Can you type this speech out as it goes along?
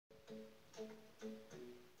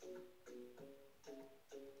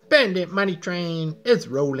Bandit money train is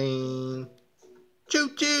rolling.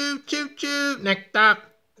 Choo choo, choo choo. Next stop,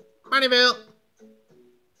 Moneyville.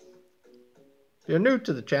 If you're new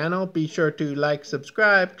to the channel, be sure to like,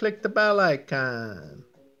 subscribe, click the bell icon.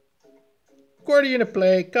 Quarter unit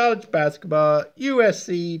play, college basketball,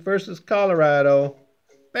 USC versus Colorado.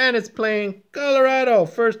 Bandits playing Colorado,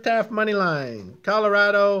 first half money line.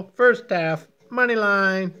 Colorado, first half money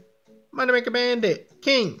line. Moneymaker Bandit,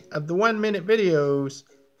 king of the 1 minute videos.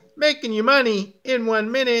 Making you money in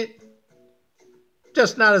 1 minute.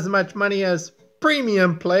 Just not as much money as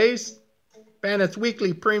premium plays. Bandits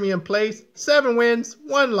weekly premium plays. 7 wins,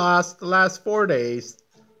 1 loss the last 4 days.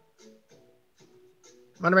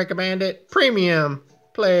 Moneymaker Bandit premium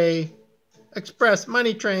play. Express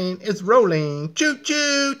money train is rolling. Choo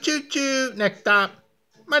choo, choo choo. Next stop,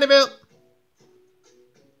 Moneyville.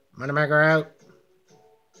 Moneymaker out.